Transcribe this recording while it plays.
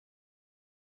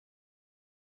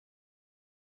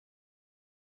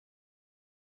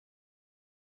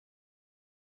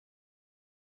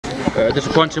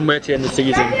Disappointing way to end the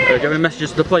season. Do you have any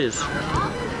messages to the players?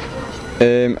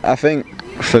 I think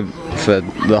for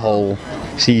the whole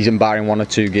season, barring 1 or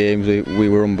 2 games, we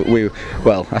were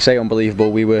well, I say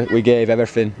unbelievable. We gave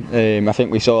everything. I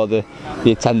think we saw the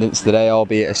attendance today,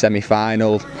 albeit a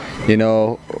semi-final. You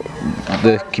know,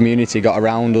 the community got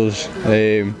around us.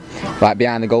 Like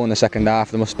behind the goal in the second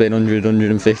half, there must have been 100,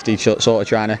 150, sort of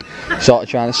trying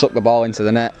to suck the ball into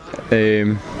the net.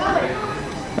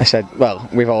 I said, well,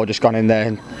 we've all just gone in there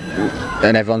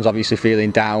and everyone's obviously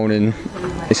feeling down, and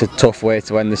it's a tough way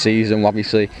to end the season.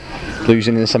 Obviously,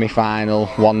 losing in the semi-final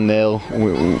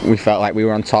 1-0, we felt like we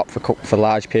were on top for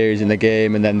large periods in the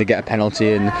game, and then they get a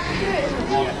penalty, and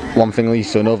one thing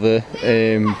leads to another.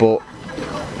 But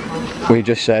we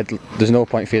just said there's no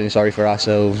point feeling sorry for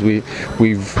ourselves.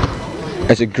 We've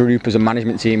as a group, as a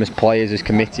management team, as players, as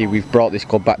committee, we've brought this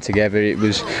club back together. It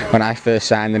was, when I first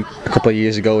signed them a couple of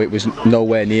years ago, it was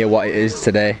nowhere near what it is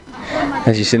today.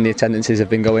 As you've seen, the attendances have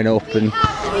been going up, and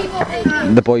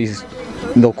the boys,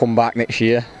 they'll come back next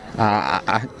year.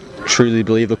 I truly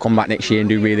believe they'll come back next year and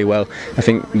do really well. I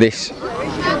think this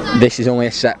is only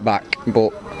a setback,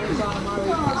 but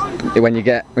when you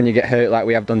get hurt like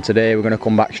we have done today, we're going to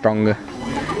come back stronger.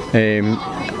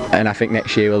 And I think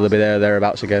next year we'll be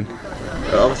thereabouts again.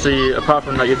 Obviously, apart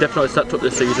from that, you've definitely stepped up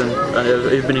this season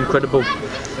and you've been incredible.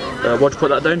 What do you put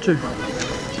that down to?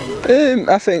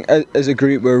 I think as a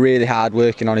group, we're a really hard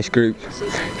working, honest group. I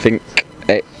think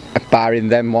barring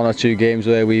them 1 or 2 games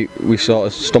where we sort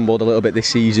of stumbled a little bit this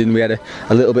season, we had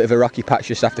a little bit of a rocky patch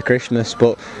just after Christmas,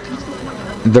 but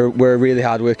we're a really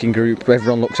hard working group.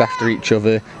 Everyone looks after each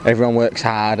other, everyone works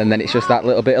hard, and then it's just that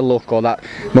little bit of luck or that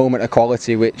moment of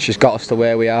quality which has got us to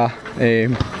where we are.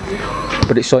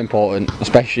 But it's so important,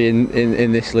 especially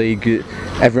in this league.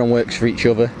 Everyone works for each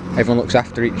other, everyone looks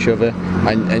after each other,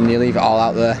 and you leave it all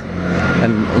out there,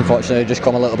 and unfortunately just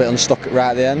come a little bit unstuck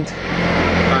right at the end.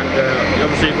 And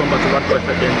obviously you're going back to Radcliffe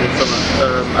at the end of the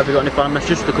summer. Have you got any final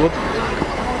messages to the club?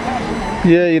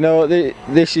 Yeah, you know,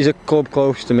 this is a club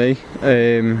close to me.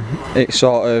 It's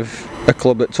sort of a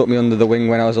club that took me under the wing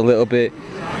when I was a little bit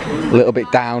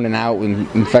down and out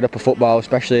and fed up of football.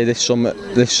 Especially this summer.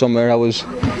 This summer I was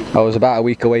about a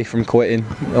week away from quitting.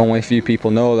 Only a few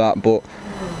people know that, but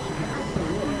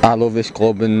I love this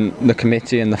club and the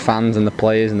committee and the fans and the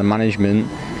players and the management.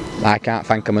 I can't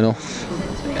thank them enough,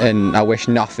 and I wish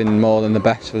nothing more than the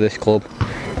best for this club.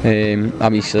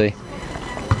 Obviously,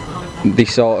 they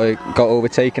sort of got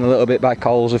overtaken a little bit by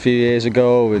Coles a few years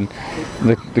ago, and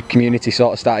the community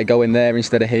sort of started going there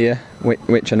instead of here,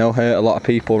 which I know hurt a lot of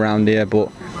people around here,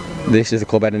 but this is the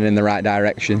club heading in the right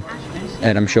direction,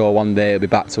 and I'm sure one day it'll be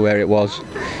back to where it was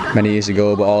many years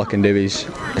ago. But all I can do is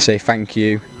say thank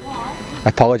you. I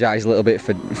apologise a little bit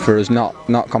for us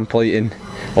not completing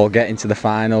or getting to the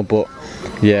final, but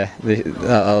yeah,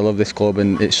 I love this club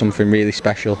and it's something really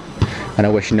special, and I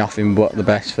wish nothing but the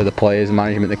best for the players, the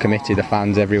management, the committee, the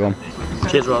fans, everyone.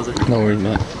 Cheers, Rawsthorn. No worries,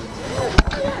 mate.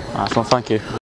 Nice one, thank you.